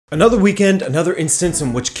Another weekend, another instance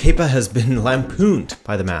in which Kepa has been lampooned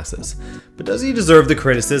by the masses. But does he deserve the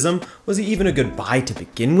criticism? Was he even a good buy to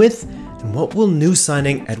begin with? And what will new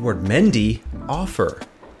signing Edouard Mendy offer?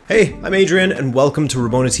 Hey, I'm Adrian and welcome to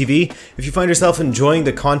Rabona TV. If you find yourself enjoying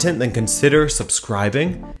the content, then consider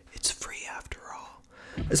subscribing. It's free after all.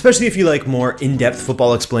 Especially if you like more in-depth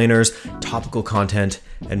football explainers, topical content,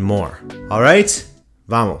 and more. Alright,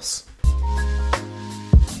 vamos.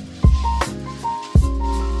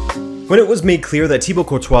 When it was made clear that Thibaut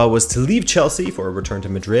Courtois was to leave Chelsea for a return to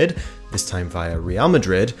Madrid, this time via Real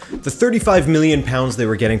Madrid, the £35 million they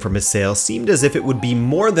were getting from his sale seemed as if it would be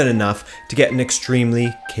more than enough to get an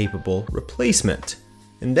extremely capable replacement.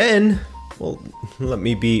 And then, well, let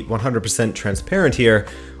me be 100% transparent here,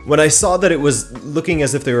 when I saw that it was looking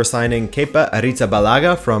as if they were signing Kepa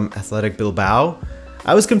Arrizabalaga from Athletic Bilbao,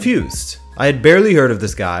 I was confused. I had barely heard of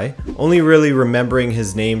this guy, only really remembering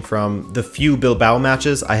his name from the few Bilbao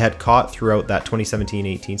matches I had caught throughout that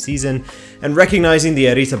 2017-18 season, and recognizing the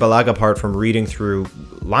Arrizabalaga part from reading through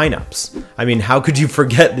lineups. I mean, how could you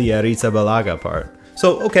forget the Arrizabalaga part?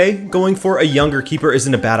 So, okay, going for a younger keeper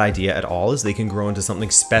isn't a bad idea at all, as they can grow into something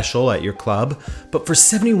special at your club, but for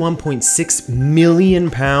 £71.6 million,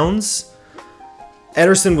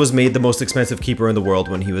 Ederson was made the most expensive keeper in the world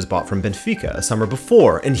when he was bought from Benfica a summer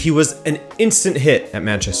before, and he was an instant hit at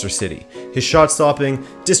Manchester City. His shot stopping,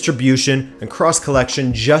 distribution, and cross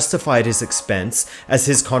collection justified his expense, as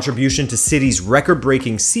his contribution to City's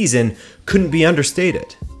record-breaking season couldn't be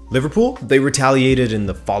understated. Liverpool, they retaliated in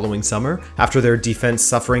the following summer. After their defense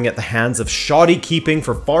suffering at the hands of shoddy keeping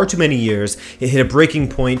for far too many years, it hit a breaking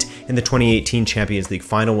point in the 2018 Champions League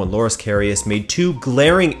final when Loris Karius made two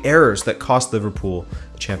glaring errors that cost Liverpool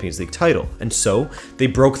the Champions League title. And so, they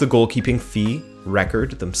broke the goalkeeping fee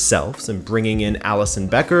record themselves in bringing in Alisson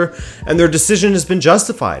Becker, and their decision has been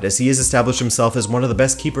justified as he has established himself as one of the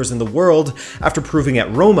best keepers in the world after proving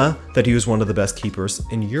at Roma that he was one of the best keepers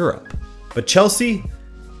in Europe. But Chelsea,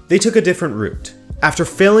 they took a different route. After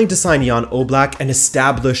failing to sign Jan Oblak, an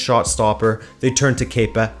established shot stopper, they turned to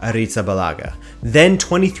Kepa Arrizabalaga, then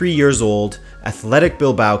 23 years old, Athletic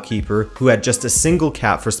Bilbao keeper who had just a single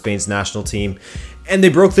cap for Spain's national team, and they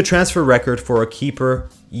broke the transfer record for a keeper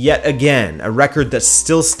yet again, a record that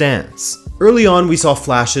still stands. Early on, we saw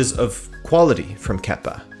flashes of quality from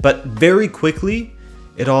Kepa, but very quickly,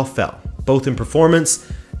 it all fell, both in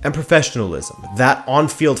performance and professionalism, that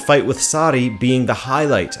on-field fight with Sarri being the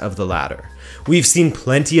highlight of the latter. We've seen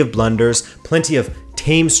plenty of blunders, plenty of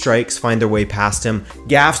tame strikes find their way past him,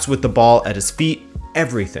 gaffes with the ball at his feet,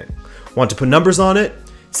 everything. Want to put numbers on it?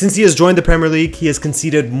 Since he has joined the Premier League, he has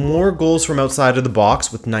conceded more goals from outside of the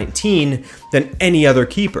box with 19 than any other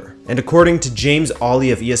keeper. And according to James Ollie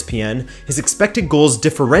of ESPN, his expected goals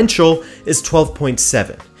differential is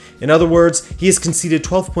 12.7. In other words, he has conceded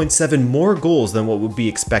 12.7 more goals than what would be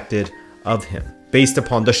expected of him, based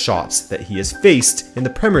upon the shots that he has faced in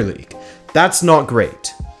the Premier League. That's not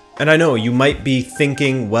great. And I know you might be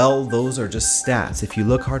thinking, well, those are just stats. If you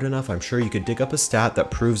look hard enough, I'm sure you could dig up a stat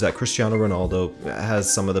that proves that Cristiano Ronaldo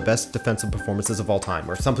has some of the best defensive performances of all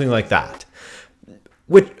time, or something like that.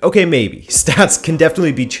 Which, okay, maybe. Stats can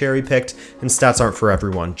definitely be cherry-picked, and stats aren't for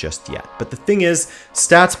everyone just yet. But the thing is,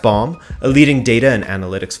 StatsBomb, a leading data and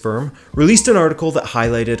analytics firm, released an article that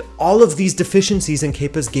highlighted all of these deficiencies in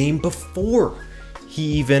Kepa's game before he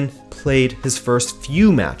even played his first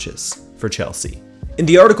few matches for Chelsea. In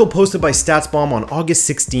the article posted by StatsBomb on August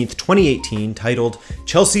 16th, 2018, titled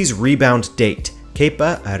Chelsea's Rebound Date,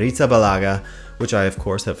 Kepa Arrizabalaga, which I of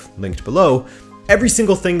course have linked below, every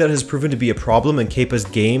single thing that has proven to be a problem in Kepa's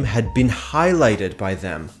game had been highlighted by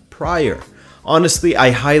them prior. Honestly,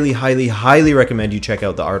 I highly recommend you check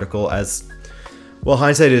out the article, as, well,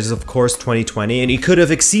 hindsight is of course 2020 and he could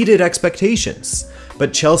have exceeded expectations.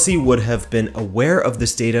 But Chelsea would have been aware of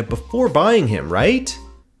this data before buying him, right?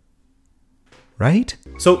 Right?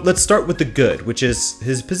 So let's start with the good, which is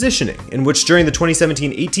his positioning, in which during the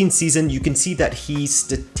 2017-18 season, you can see that he,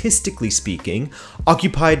 statistically speaking,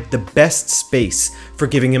 occupied the best space for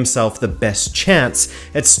giving himself the best chance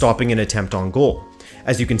at stopping an attempt on goal.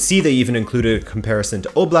 As you can see, they even included a comparison to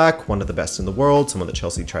Oblak, one of the best in the world, someone that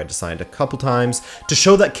Chelsea tried to sign a couple times, to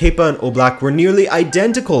show that Kepa and Oblak were nearly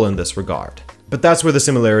identical in this regard. But that's where the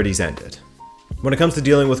similarities ended. When it comes to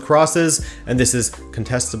dealing with crosses, and this is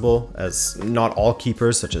contestable as not all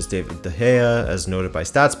keepers, such as David De Gea, as noted by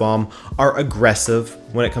StatsBomb, are aggressive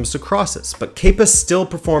when it comes to crosses. But Kepa still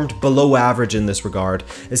performed below average in this regard,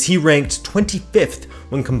 as he ranked 25th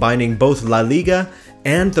when combining both La Liga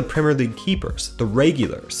and the Premier League keepers, the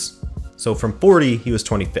regulars. So from 40, he was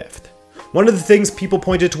 25th. One of the things people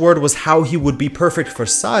pointed toward was how he would be perfect for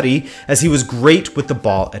Sarri, as he was great with the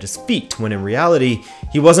ball at his feet, when in reality,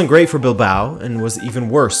 he wasn't great for Bilbao and was even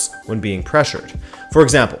worse when being pressured. For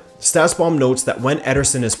example, StatsBomb notes that when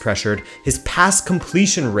Ederson is pressured, his pass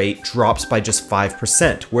completion rate drops by just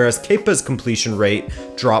 5%, whereas Kepa's completion rate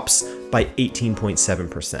drops by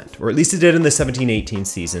 18.7%, or at least it did in the 17-18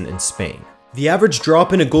 season in Spain. The average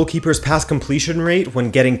drop in a goalkeeper's pass completion rate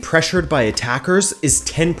when getting pressured by attackers is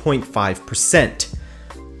 10.5%,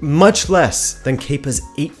 much less than Kepa's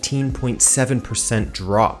 18.7%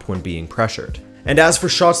 drop when being pressured. And as for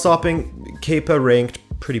shot stopping, Kepa ranked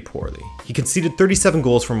pretty poorly. He conceded 37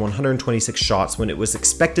 goals from 126 shots when it was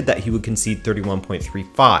expected that he would concede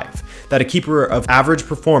 31.35. That a keeper of average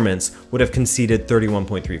performance would have conceded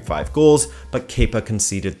 31.35 goals, but Kepa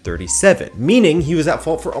conceded 37, meaning he was at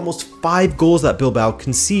fault for almost 5 goals that Bilbao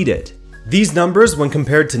conceded. These numbers, when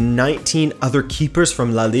compared to 19 other keepers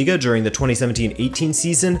from La Liga during the 2017-18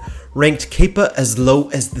 season, ranked Kepa as low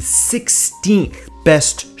as the 16th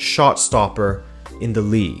best shot stopper in the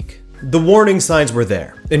league. The warning signs were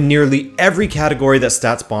there. In nearly every category that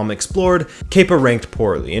StatsBomb explored, Kepa ranked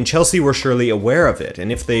poorly, and Chelsea were surely aware of it,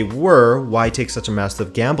 and if they were, why take such a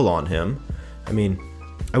massive gamble on him? I mean,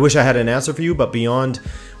 I wish I had an answer for you, but beyond,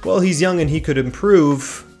 well, he's young and he could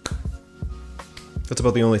improve, that's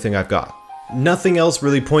about the only thing I've got. Nothing else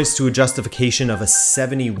really points to a justification of a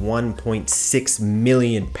 £71.6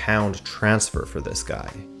 million transfer for this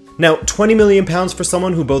guy. Now, £20 million for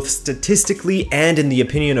someone who both statistically and in the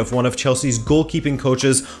opinion of one of Chelsea's goalkeeping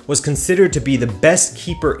coaches was considered to be the best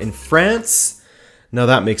keeper in France? Now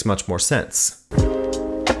that makes much more sense.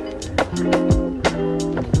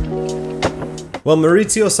 While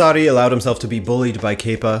Maurizio Sarri allowed himself to be bullied by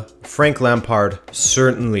Kepa, Frank Lampard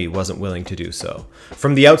certainly wasn't willing to do so.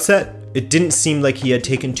 From the outset, it didn't seem like he had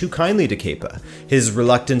taken too kindly to Kepa. His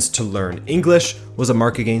reluctance to learn English was a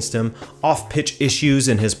mark against him, off-pitch issues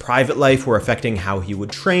in his private life were affecting how he would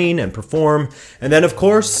train and perform, and then of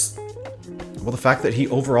course, well, the fact that he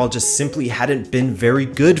overall just simply hadn't been very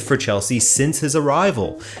good for Chelsea since his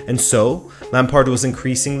arrival. And so, Lampard was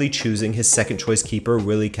increasingly choosing his second-choice keeper,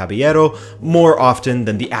 Willy Caballero, more often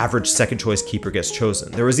than the average second-choice keeper gets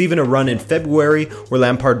chosen. There was even a run in February where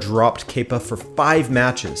Lampard dropped Kepa for 5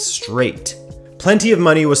 matches straight. Plenty of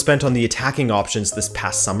money was spent on the attacking options this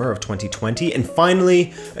past summer of 2020, and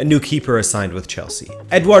finally, a new keeper assigned with Chelsea.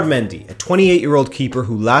 Edouard Mendy, a 28-year-old keeper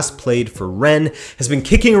who last played for Rennes, has been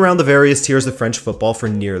kicking around the various tiers of French football for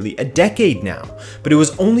nearly a decade now, but it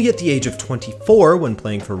was only at the age of 24, when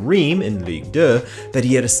playing for Reims in Ligue 2, that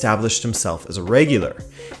he had established himself as a regular.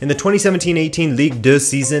 In the 2017-18 Ligue 2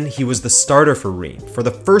 season, he was the starter for Reims. For the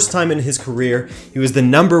first time in his career, he was the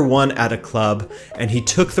 #1 at a club, and he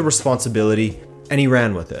took the responsibility and he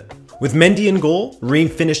ran with it. With Mendy in goal,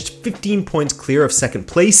 Reims finished 15 points clear of second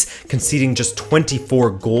place, conceding just 24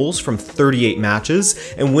 goals from 38 matches,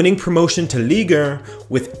 and winning promotion to Ligue 1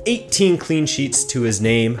 with 18 clean sheets to his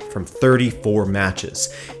name from 34 matches.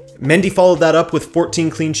 Mendy followed that up with 14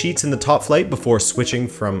 clean sheets in the top flight before switching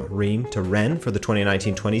from Reims to Rennes for the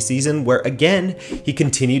 2019-20 season, where again, he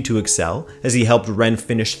continued to excel as he helped Rennes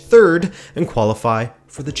finish 3rd and qualify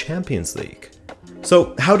for the Champions League.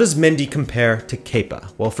 So how does Mendy compare to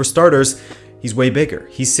Kepa? Well, for starters, he's way bigger.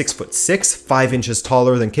 He's 6'6", 5 inches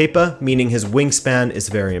taller than Kepa, meaning his wingspan is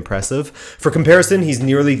very impressive. For comparison, he's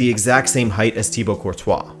nearly the exact same height as Thibaut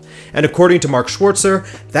Courtois. And according to Mark Schwarzer,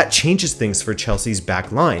 that changes things for Chelsea's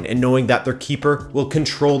back line, and knowing that their keeper will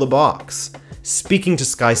control the box. Speaking to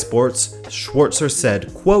Sky Sports, Schwarzer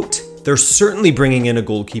said, quote, "They're certainly bringing in a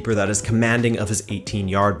goalkeeper that is commanding of his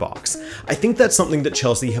 18-yard box. I think that's something that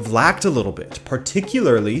Chelsea have lacked a little bit,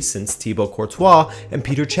 particularly since Thibaut Courtois and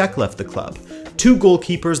Petr Cech left the club. 2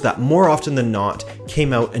 goalkeepers that more often than not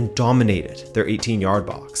came out and dominated their 18-yard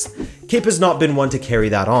box. Kepa's not been one to carry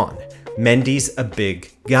that on. Mendy's a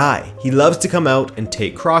big guy. He loves to come out and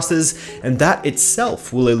take crosses, and that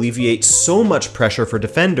itself will alleviate so much pressure for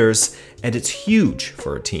defenders, and it's huge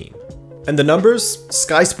for a team." And the numbers?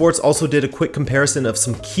 Sky Sports also did a quick comparison of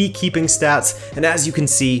some key keeping stats, and as you can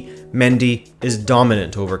see, Mendy is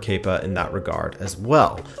dominant over Kepa in that regard as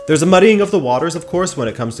well. There's a muddying of the waters, of course, when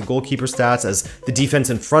it comes to goalkeeper stats, as the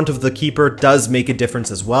defense in front of the keeper does make a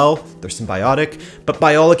difference as well. They're symbiotic, but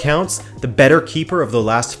by all accounts, the better keeper of the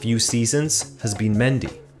last few seasons has been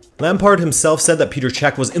Mendy. Lampard himself said that Petr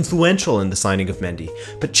Cech was influential in the signing of Mendy,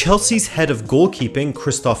 but Chelsea's head of goalkeeping,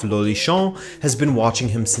 Christophe Lolichon, has been watching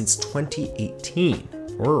him since 2018,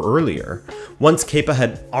 or earlier, once Kepa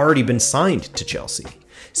had already been signed to Chelsea.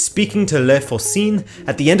 Speaking to Le Faucine,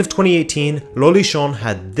 at the end of 2018, Lolichon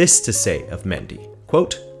had this to say of Mendy,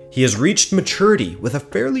 quote, He has reached maturity with a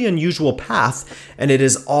fairly unusual path, and it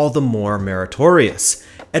is all the more meritorious.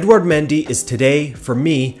 Edouard Mendy is today, for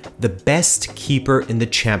me, the best keeper in the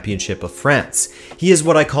Championship of France. He is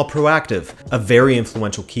what I call proactive, a very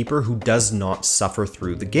influential keeper who does not suffer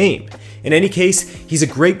through the game. In any case, he's a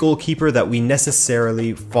great goalkeeper that we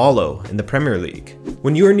necessarily follow in the Premier League.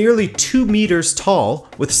 When you are nearly 2 meters tall,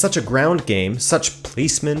 with such a ground game, such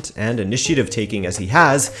placement and initiative taking as he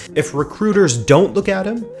has, if recruiters don't look at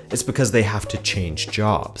him, it's because they have to change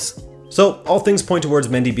jobs. So all things point towards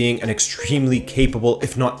Mendy being an extremely capable,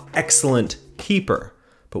 if not excellent, keeper.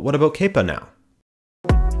 But what about Kepa now?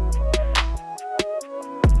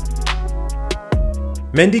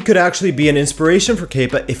 Mendy could actually be an inspiration for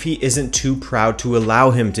Kepa if he isn't too proud to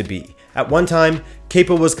allow him to be. At one time,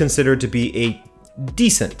 Kepa was considered to be a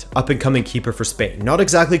decent up-and-coming keeper for Spain, not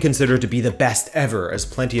exactly considered to be the best ever, as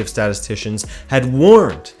plenty of statisticians had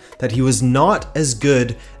warned that he was not as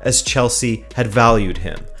good as Chelsea had valued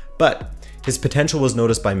him. But his potential was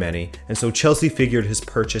noticed by many, and so Chelsea figured his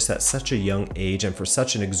purchase at such a young age and for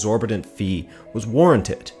such an exorbitant fee was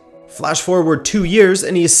warranted. Flash forward 2 years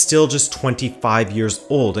and he is still just 25 years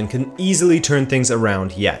old and can easily turn things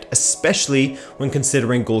around yet, especially when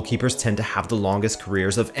considering goalkeepers tend to have the longest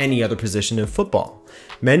careers of any other position in football.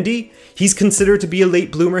 Mendy, he's considered to be a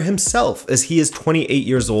late bloomer himself, as he is 28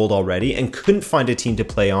 years old already and couldn't find a team to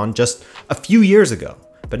play on just a few years ago.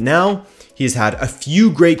 But now, he has had a few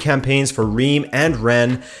great campaigns for Reims and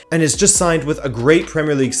Rennes, and is just signed with a great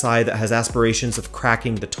Premier League side that has aspirations of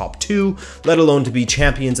cracking the top 2, let alone to be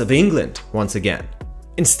champions of England once again.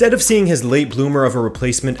 Instead of seeing his late bloomer of a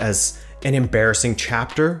replacement as an embarrassing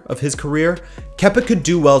chapter of his career, Kepa could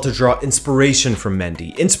do well to draw inspiration from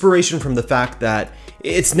Mendy, inspiration from the fact that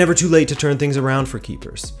it's never too late to turn things around for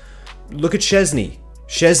keepers. Look at Szczesny.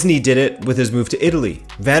 Szczesny did it with his move to Italy.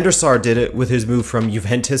 Van der Sar did it with his move from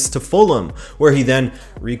Juventus to Fulham, where he then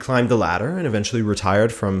reclimbed the ladder and eventually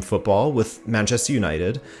retired from football with Manchester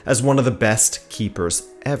United as one of the best keepers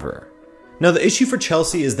ever. Now, the issue for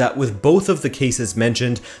Chelsea is that with both of the cases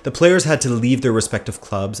mentioned, the players had to leave their respective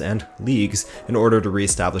clubs and leagues in order to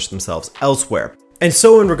re-establish themselves elsewhere. And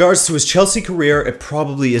so in regards to his Chelsea career, it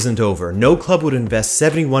probably isn't over. No club would invest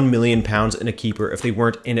 £71 million in a keeper if they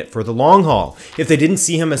weren't in it for the long haul, if they didn't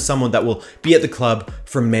see him as someone that will be at the club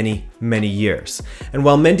for many, many years. And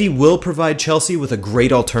while Mendy will provide Chelsea with a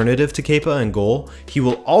great alternative to Kepa in goal, he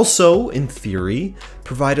will also, in theory,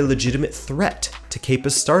 provide a legitimate threat to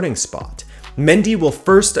Kepa's starting spot. Mendy will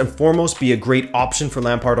first and foremost be a great option for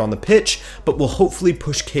Lampard on the pitch, but will hopefully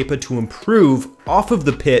push Kepa to improve off of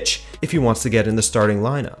the pitch if he wants to get in the starting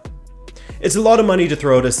lineup. It's a lot of money to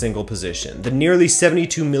throw at a single position. The nearly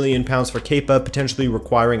 £72 million for Kepa, potentially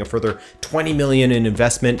requiring a further $20 million in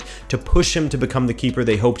investment to push him to become the keeper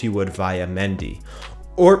they hoped he would via Mendy.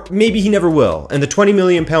 Or maybe he never will, and the £20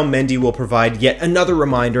 million Mendy will provide yet another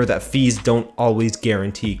reminder that fees don't always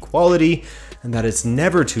guarantee quality, and that it's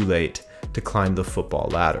never too late to climb the football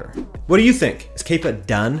ladder. What do you think? Is Kepa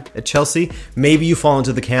done at Chelsea? Maybe you fall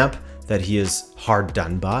into the camp that he is hard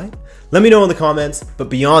done by? Let me know in the comments, but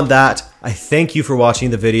beyond that, I thank you for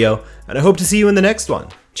watching the video, and I hope to see you in the next one.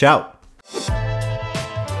 Ciao.